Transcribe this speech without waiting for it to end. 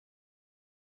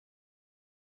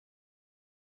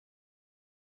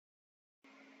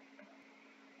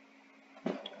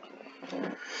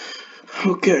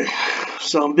Okay,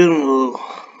 so I'm building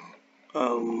a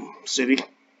little city.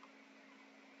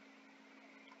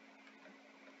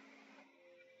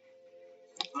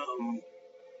 Um,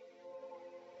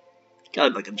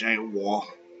 got like a giant wall.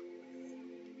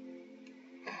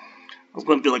 I was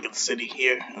gonna build like a city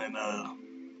here, and then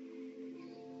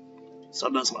so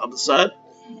that's on the other side.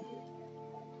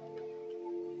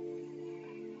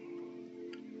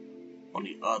 On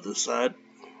the other side,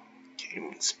 can't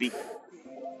even speak.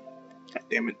 God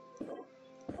damn it!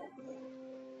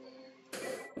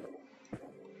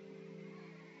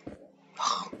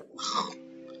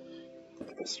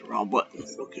 That's the wrong button.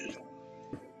 Okay,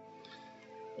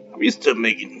 I'm used to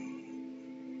making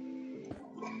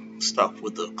stuff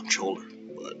with the controller,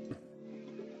 but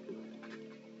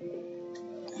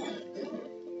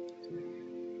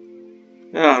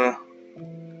I don't know.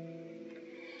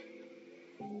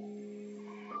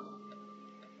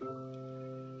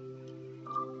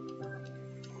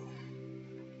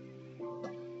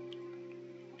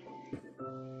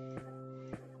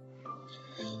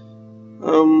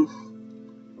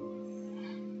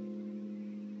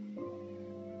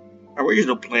 Our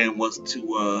original plan was to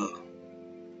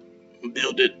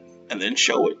build it and then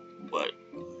show it, but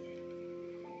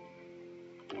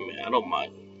I mean I don't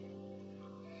mind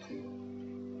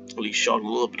at least showing a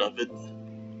little bit of it.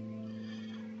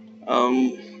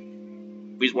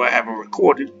 Reason why I haven't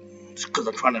recorded is because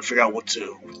I'm trying to figure out what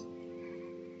to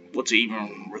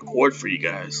even record for you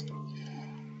guys.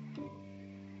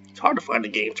 It's hard to find a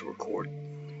game to record.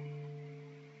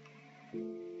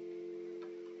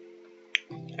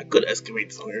 I could excavate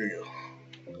this area.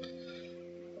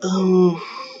 Um,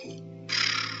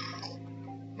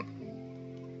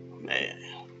 man,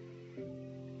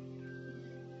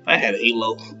 if I had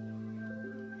Halo,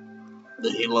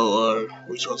 the Halo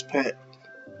resource pack,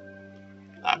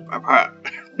 I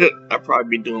probably I'd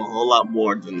probably be doing a whole lot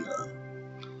more than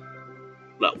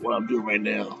like what I'm doing right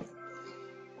now.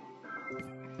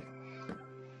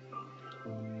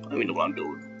 I mean, what I'm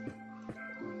doing.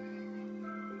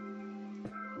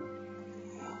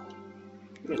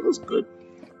 Yeah, it looks good.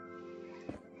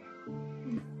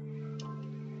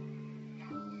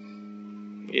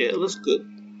 Yeah, it looks good.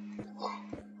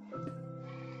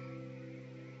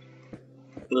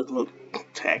 It doesn't look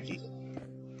tacky.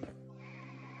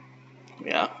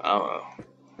 Yeah, I don't know.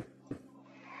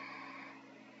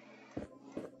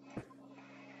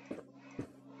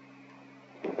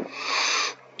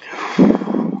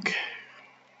 Okay.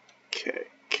 Okay,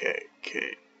 okay,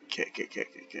 okay, okay, okay, okay,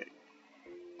 okay, okay.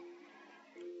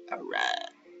 Alright,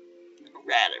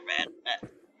 alright.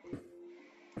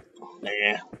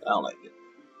 Yeah, I don't like it.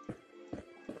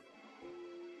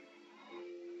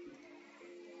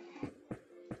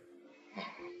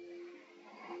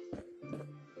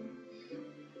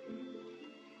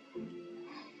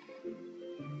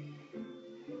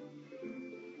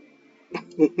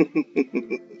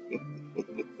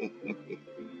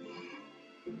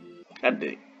 I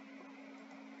dig.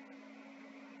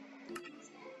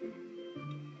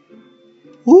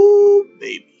 Woo,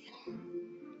 baby.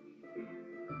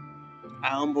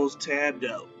 I almost tabbed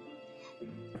out.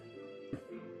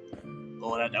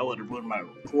 Oh, that would have ruined my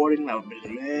recording. I would have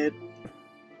been mad.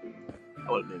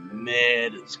 I would have been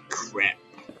mad as crap.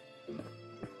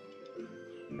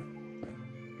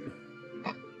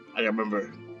 I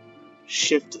remember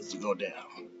shift is to go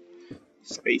down,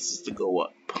 space is to go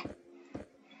up.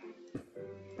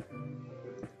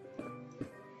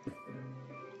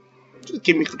 Just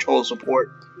give me control support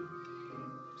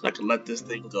so I can let this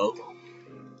thing go.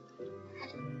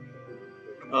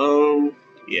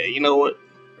 Yeah, you know what?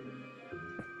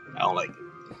 I don't like it.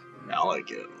 I don't like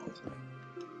it at all.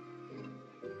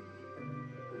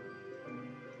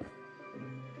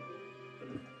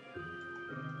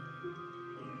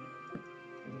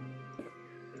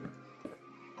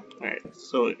 Alright,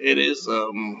 so it is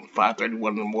 5:31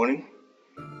 in the morning.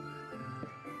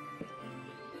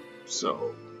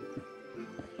 So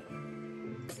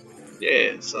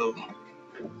yeah, so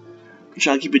I'm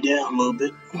trying to keep it down a little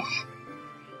bit.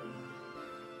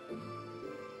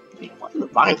 Hey, why is the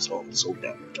volume so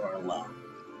darn loud?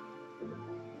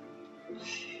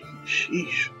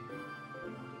 Sheesh.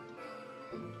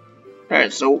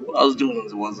 Alright, so what I was doing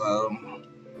was I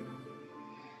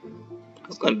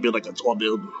was gonna build like a tall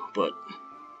building, but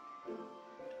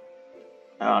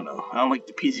I don't know. I don't like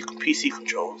the PC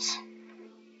controls.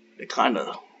 They they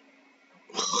kinda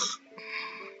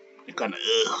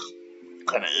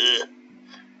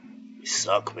they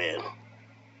suck, man.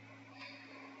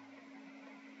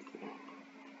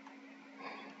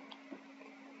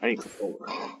 I need controller.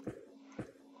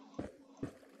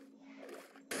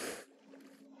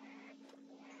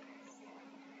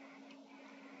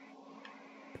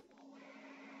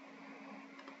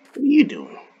 What are you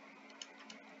doing? What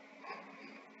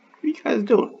are you guys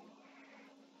doing?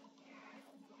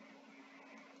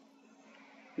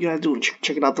 You guys doing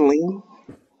checking out the land?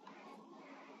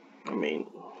 I mean,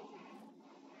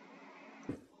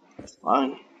 it's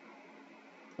fine.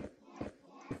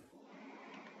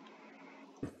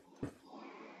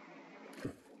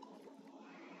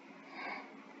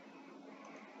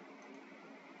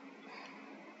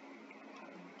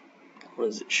 What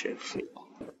is it, Chef?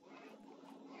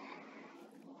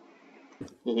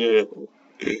 Yeah.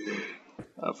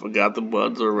 I forgot the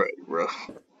buds already, bro.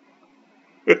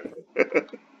 I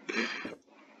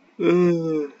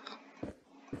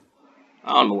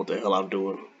don't know what the hell I'm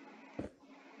doing.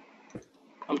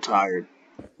 I'm tired.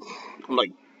 I'm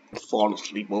like falling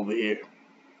asleep over here.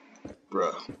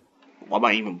 Bruh. Why am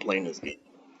I even playing this game?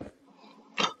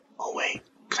 Oh wait,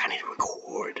 'cause I need to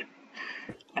record.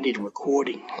 I need a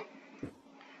recording.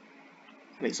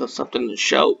 I need something to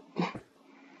show.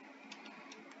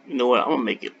 You know what? I'm gonna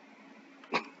make it.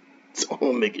 I'm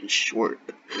gonna make it short.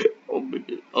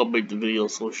 I'll make the video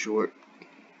so short.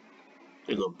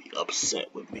 They're gonna be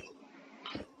upset with me.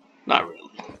 Not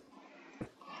really.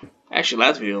 Actually,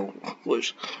 last video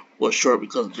was short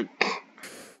because the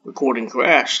recording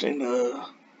crashed, and it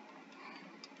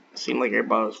seemed like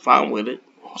everybody was fine with it.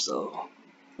 So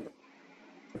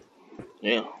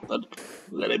yeah,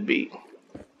 let it be.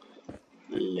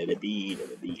 Let it be. Let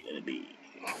it be. Let it be.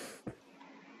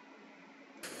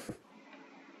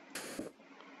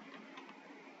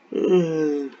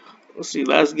 Let's see.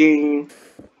 Last game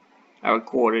I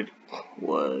recorded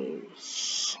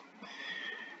was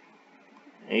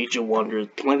Age of Wonders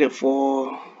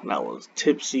Planetfall, and I was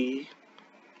tipsy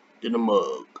in a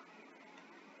mug,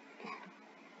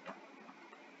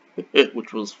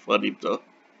 which was funny though.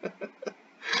 I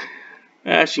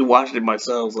actually watched it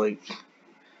myself. I was like,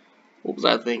 what was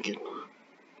I thinking?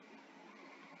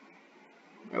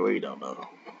 I really don't know.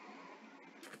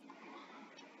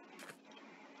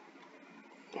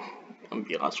 I'm gonna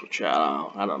be honest with you.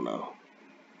 I don't know.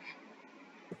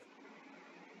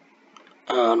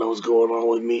 I don't know what's going on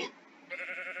with me.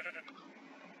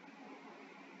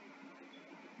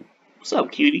 What's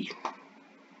up, cutie?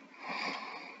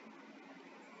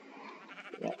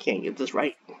 I can't get this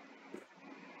right.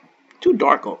 Too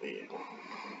dark over here.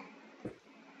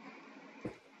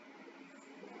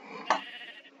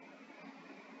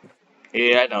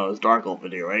 Yeah, I know, it's dark over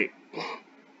there, right?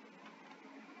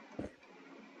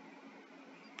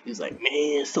 He's like,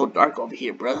 man, it's so dark over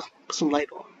here, bruh. Put some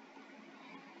light on.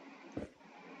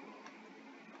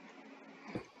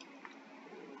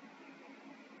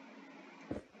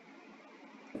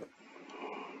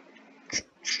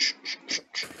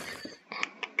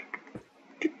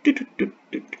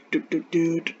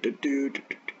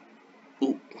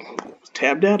 Ooh, it's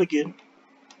tabbed out again.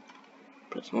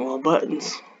 Pressing all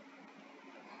buttons.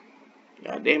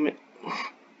 God damn it.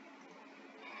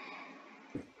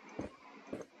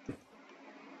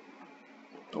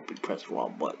 Don't be pressing all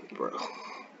buttons, bro.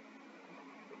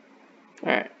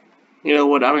 Alright. You know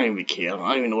what? I don't even care. I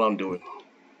don't even know what I'm doing.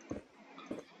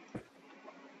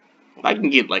 If I can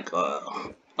get like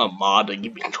a mod that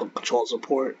give me control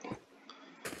support,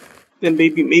 then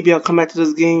maybe I'll come back to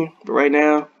this game. But right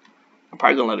now, I'm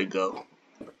probably gonna let it go.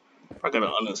 Probably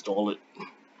gonna uninstall it.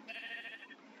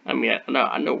 I mean,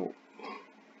 I know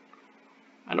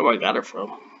where I got it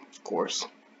from. Of course,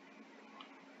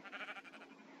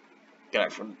 got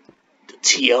it from the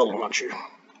TL launcher.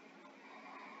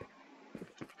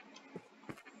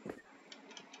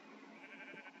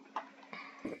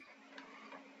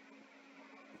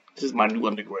 This is my new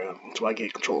underground, so I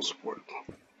get control support.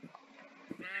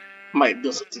 Might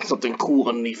do something cool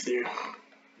underneath there.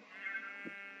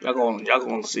 Y'all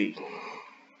gonna see.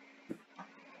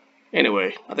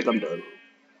 Anyway, I think I'm done.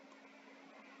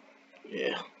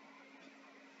 Yeah.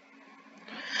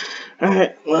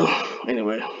 Alright, well,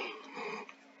 anyway.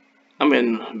 I'm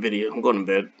in video. I'm going to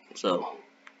bed. So,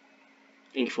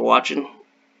 thank you for watching.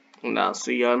 And I'll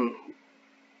see you on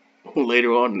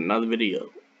later on in another video.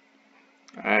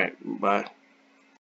 Alright, bye.